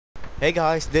Hey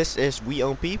guys, this is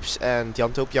WeOwnPeeps and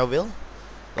Jantopiawill.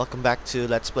 Welcome back to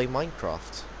Let's Play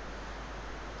Minecraft.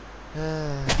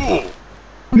 And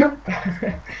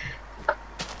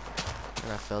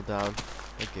I fell down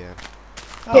again.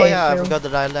 Oh yeah, I forgot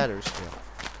that I had ladders. Yeah.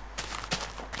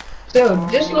 So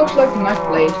this looks like a nice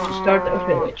place to start a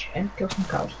village and kill some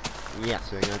cows.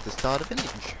 Yes, we're going to start a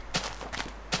village.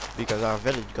 Because our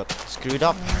village got screwed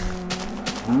up.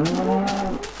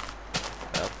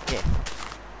 Okay.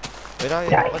 Wait, what are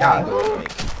you going to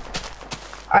make?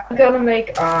 I'm gonna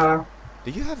make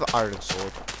Do you have an iron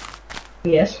sword?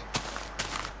 yes.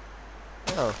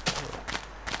 Oh.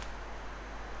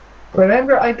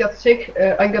 Remember I got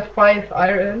 5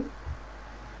 iron.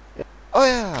 Oh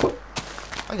yeah!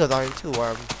 I got iron too,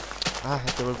 I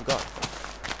totally forgot.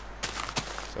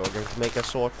 So we're going to make a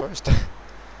sword first.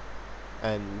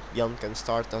 And Jan can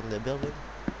start on the building.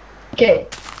 Okay.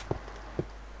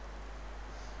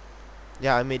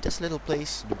 Yeah, I made this little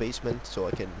place, the basement, so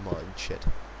I can mine shit.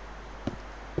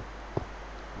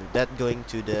 With that going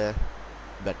to the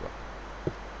bedrock.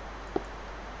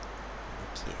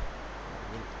 Okay.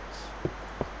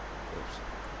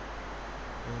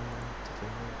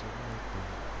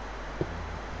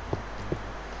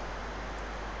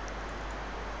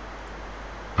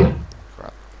 Oops.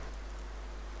 Crap.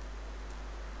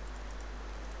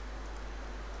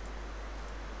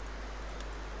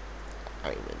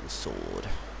 Iron sword.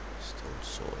 Stone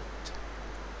sword.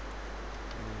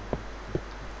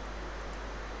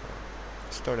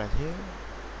 Start out here.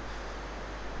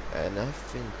 And I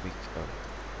think we can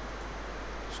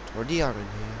store the iron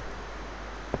here.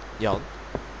 Jan?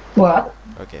 What?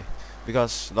 Okay.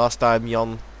 Because last time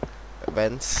Jan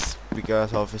went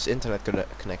because of his internet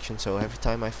connection, so every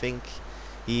time I think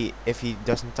if he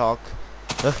doesn't talk,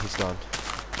 he's gone.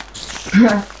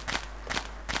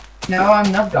 No,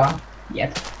 I'm not gone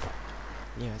yet.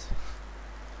 Yes.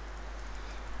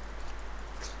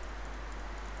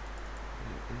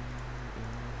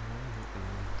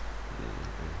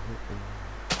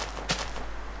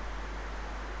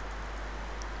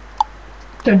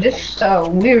 So this is a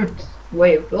weird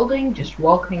way of building, just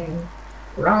walking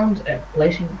around and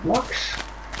placing blocks.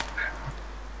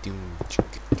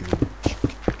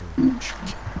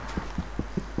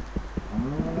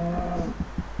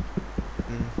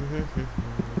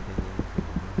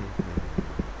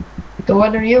 So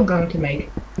what are you going to make?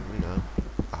 No,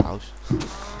 a house.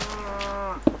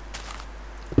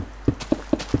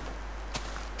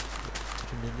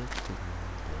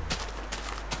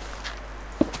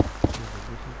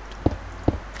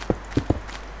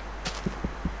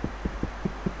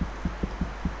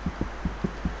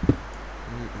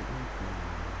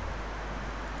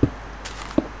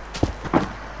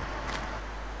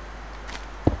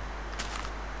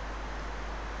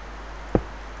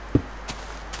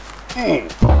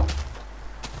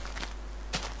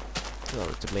 So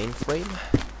the main frame,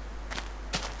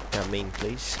 main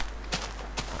place,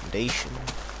 foundation.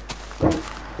 Then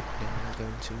I'm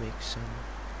going to make some.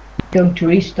 Going to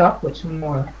restock with some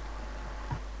more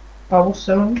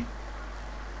cobblestone.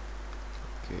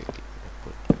 Okay,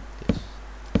 put this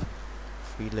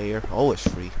free layer, always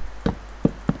free.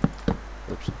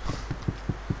 Oops.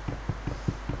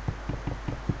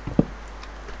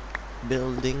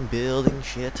 Building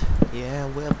shit. Yeah,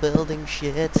 we're building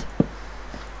shit.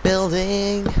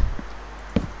 Building.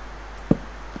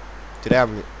 Today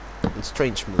I'm in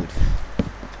strange mood.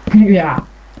 Yeah.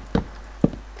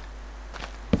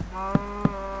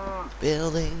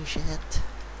 Building shit.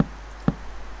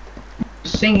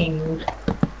 Singing mood.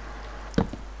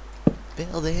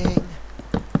 Building.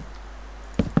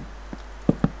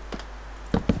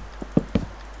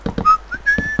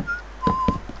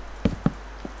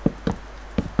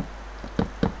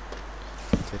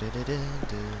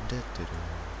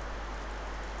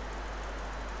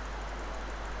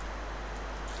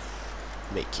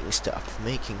 Making stuff,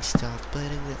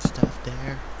 putting that stuff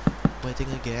there,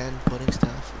 waiting again, putting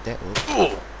stuff there.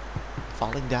 Oops.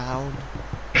 Falling down.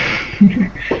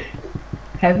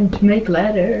 Having to make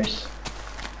ladders.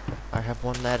 I have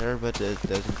one ladder, but it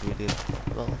doesn't really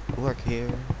work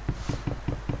here.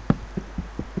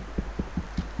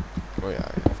 Oh yeah,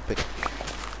 I have pickaxe.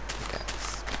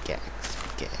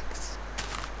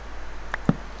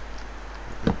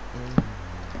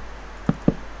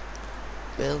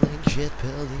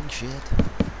 Building shit.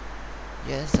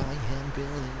 Yes, I am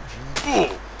building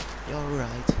shit. You're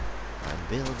right, I'm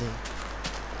building.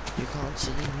 You can't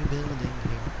see me building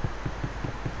here.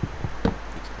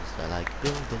 Because I like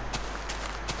building.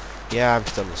 Yeah, I'm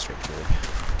still in the strange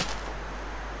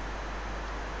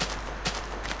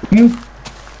mood.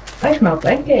 I smell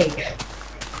pancakes.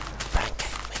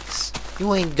 Pancake mix.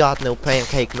 You ain't got no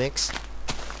pancake mix.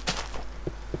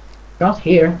 Not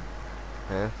here.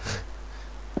 Huh?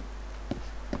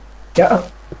 Yeah.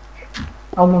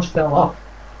 Almost fell off.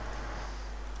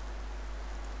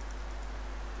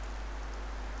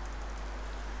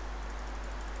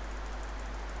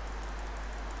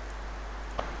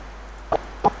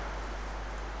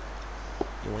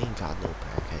 You ain't got no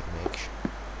pancake mix.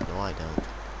 No, I don't.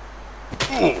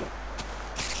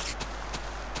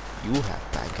 You have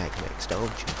pancake mix, don't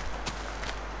you?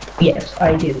 Yes,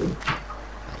 I do.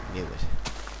 I knew it.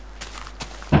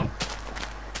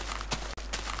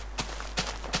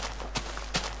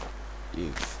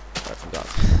 I forgot.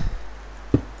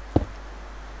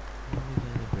 We're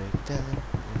gonna break down,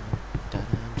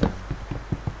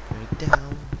 break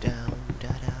down, down.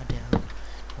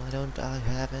 Why don't I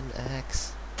have an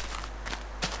axe?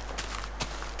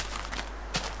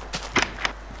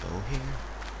 Go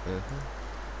here.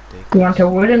 Take You want this. a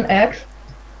wooden axe?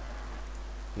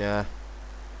 Nah,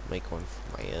 make one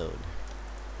for my own.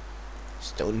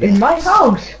 Stone In my axe.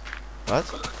 house!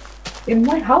 What? In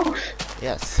my house!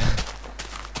 Yes.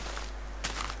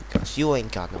 Because you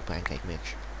ain't got no pancake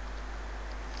mix.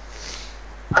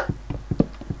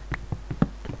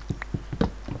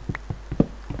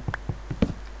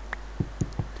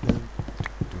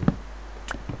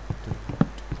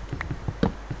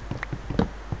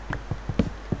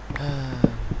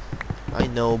 I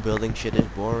know building shit is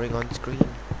boring on screen,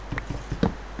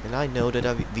 and I know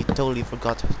that we totally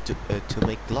forgot to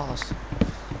make glass.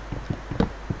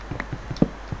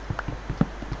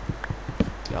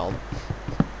 Yeah.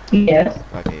 Yes,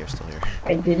 Okay, you're still here.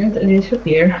 I didn't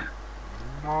disappear.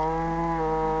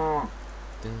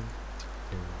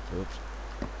 Oops.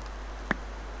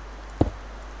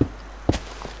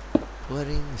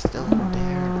 Putting the stone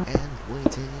there and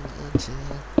waiting until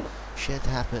shit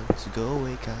happens. Go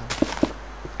wake up.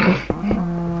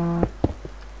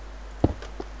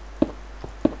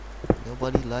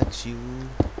 Nobody likes you,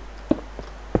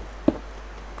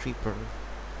 creeper.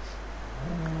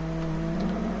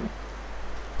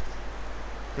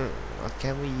 What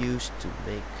can we use to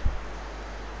make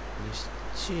this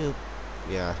soup?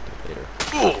 Yeah, do it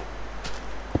later.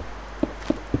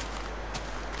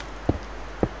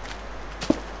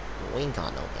 We ain't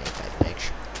got no pancake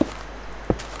mix.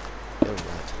 You're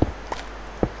right.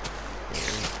 We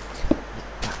ain't got no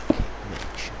pancake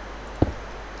mix.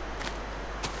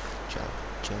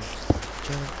 Jump.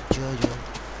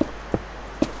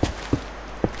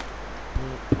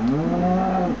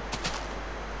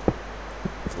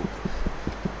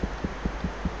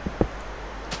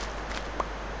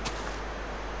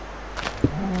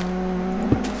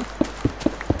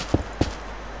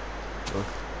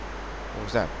 What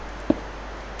was that?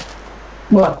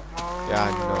 What? Yeah,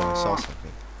 I know, I saw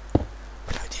something.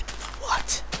 But I didn't know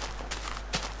what.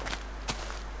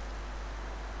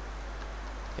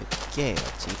 Okay,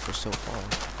 let's see for so far.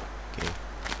 Okay.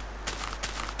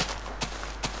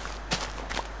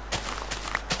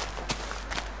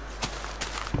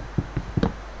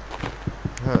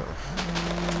 Huh.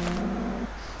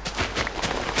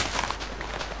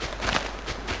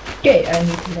 Okay, I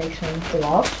need to make some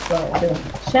glass. Well, I don't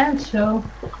have sand, so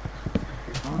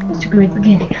that's a great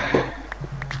beginning.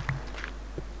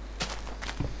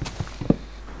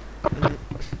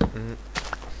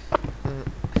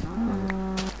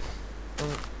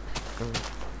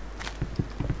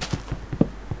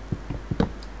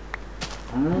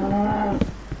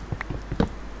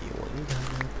 You ain't got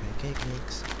no pancake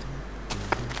mix.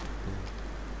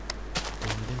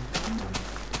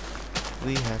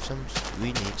 We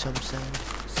need some sand.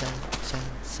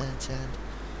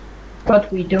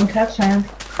 But we don't have sand.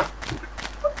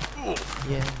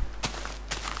 Yeah.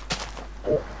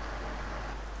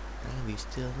 And we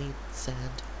still need sand.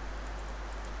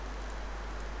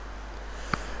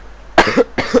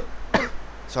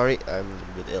 Sorry, I'm a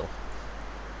little bit ill.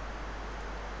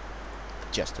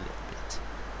 Just a little bit.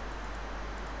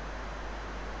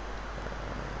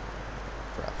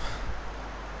 Crap.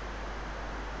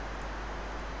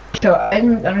 So I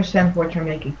don't understand what you're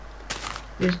making.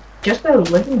 Is just a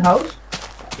living house?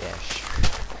 Yes.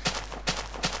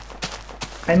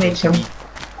 I made some.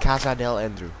 Casa del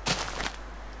Andrew.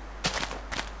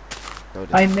 No,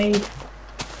 I made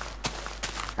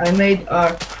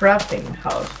a crafting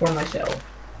house for myself.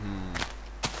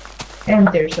 And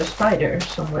there's a spider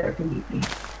somewhere to meet me.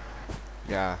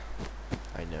 Yeah,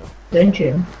 I know. Don't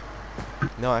you?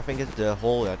 No, I think it's the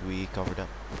hole that we covered up.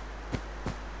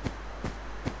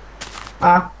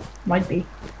 Ah, might be.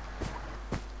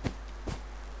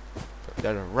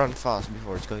 Gotta run fast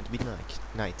before it's going to be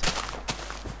night.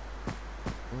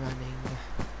 Running,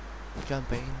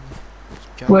 jumping,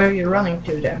 Where are you running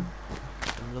to then?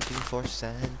 I'm looking for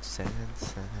sand, sand,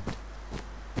 sand.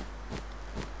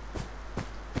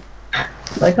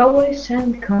 Like always,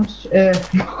 sand comes.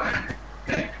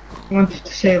 I wanted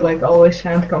to say like always,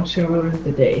 sand comes sooner in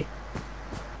the day.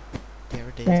 There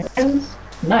it is. And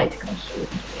night comes sooner in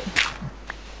the day.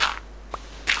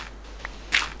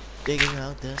 Digging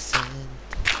out the sand.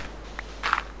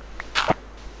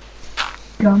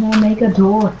 Gonna make a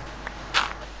door.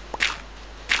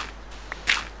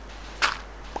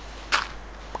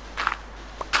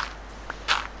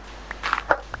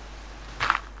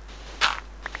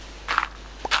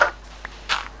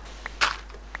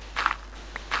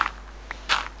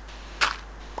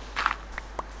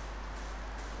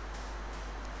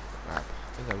 Crap.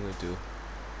 I think I'm going to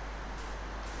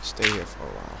stay here for a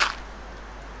while.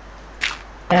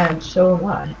 And so am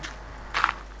I.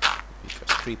 Because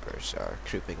creepers are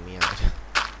creeping me out.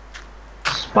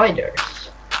 Spiders.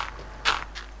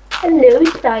 Hello,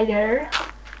 spider.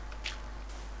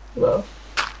 Well,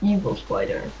 evil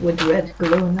spider with red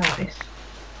glowing eyes.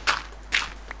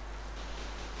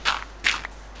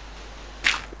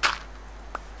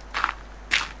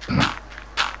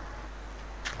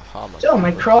 Aha, So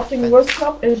my creeper crafting defense.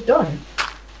 workshop is done.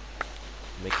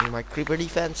 Making my creeper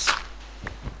defense.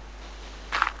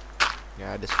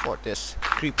 Yeah, this fort is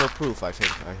creeper proof, I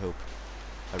think, I hope.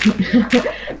 I really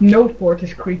hope. No fort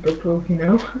is creeper proof, you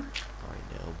know. I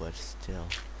know, but still.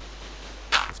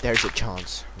 If there's a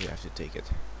chance, we have to take it.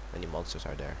 Many monsters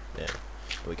are there. Yeah,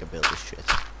 we can build this shit.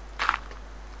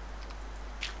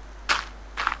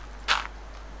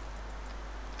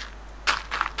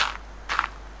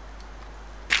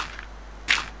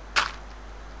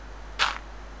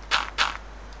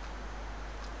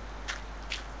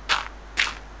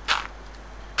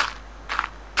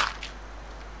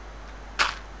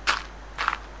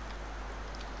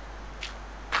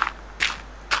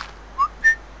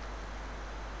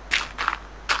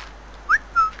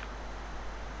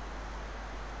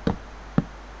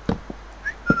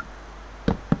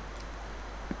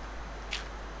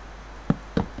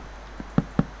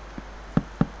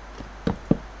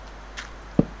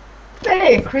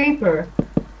 Hey, a creeper.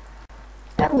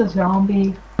 And the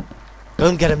zombie.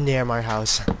 Don't get him near my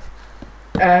house.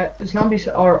 Zombies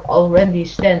are already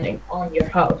standing on your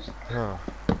house. Oh,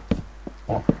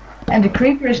 And the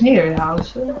creeper is near your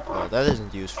house. well, that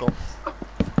isn't useful.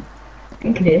 I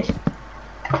think it is.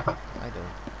 I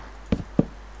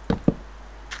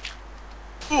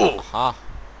don't. Aha.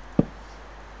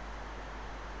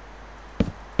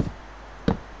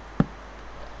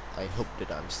 I hope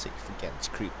that I'm safe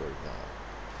against creeper now.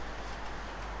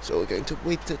 So we're going to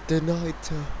wait till the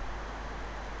night.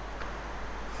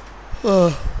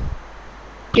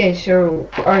 Okay, so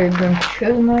are you going to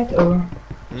show the night or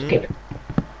skip?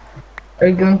 Are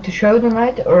you going to show the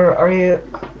night or are you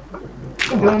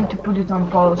going to put it on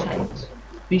pause and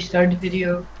restart the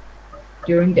video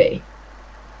during day?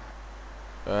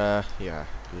 Yeah,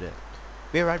 do that.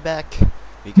 Be right back,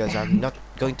 because I'm not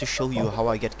going to show you how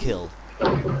I get killed.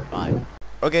 Bye.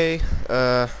 Okay,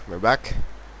 we're back.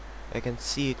 I can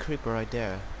see a creeper right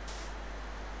there.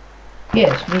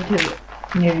 Yes, me too.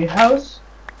 Near your house.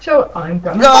 So I'm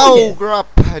gonna No, find it. crap!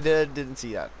 I didn't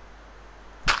see that.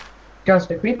 Because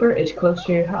the creeper is close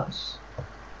to your house.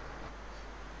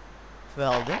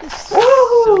 Well, that is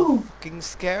Woohoo! so fucking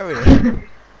scary. I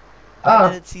Ah,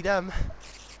 didn't see them.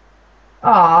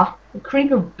 the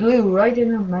creeper blew right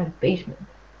into my basement.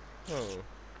 Oh.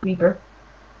 Creeper.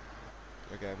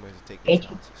 Okay, I'm going to take the Thank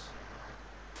you.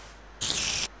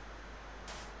 chances.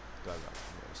 No, I'm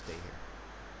going to stay here.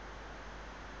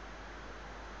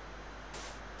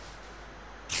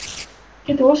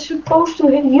 It was supposed to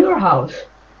hit your house,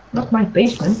 not my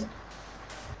basement.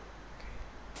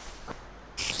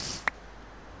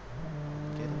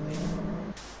 Get away.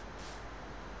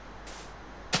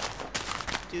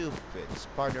 Stupid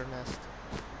spider nest.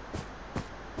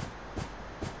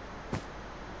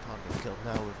 Can't get killed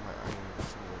now with my iron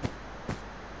sword.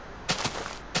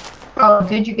 Oh,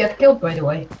 did you get killed by the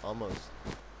way? Almost.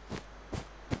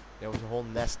 There was a whole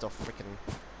nest of freaking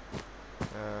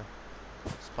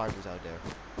spiders out there.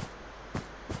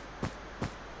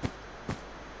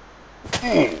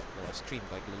 And I screamed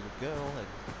like a little girl and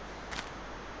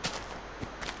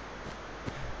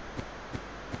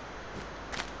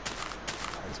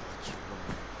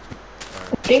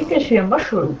I think I see a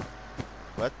mushroom.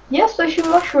 What? Yes, I see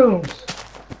mushrooms.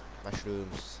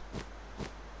 mushrooms.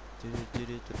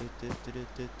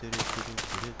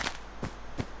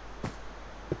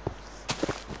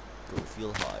 Go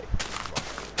feel high.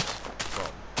 Mushrooms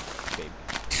from baby.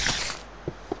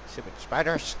 Stupid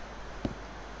spiders.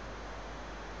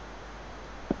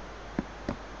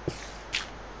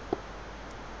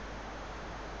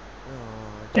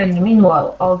 And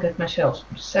meanwhile, I'll get myself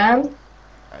some sand.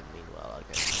 And meanwhile, I'll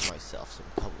get myself some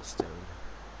cobblestone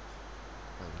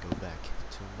and go back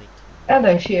to making. And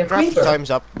I see a Crap, creeper. time's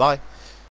up. Bye.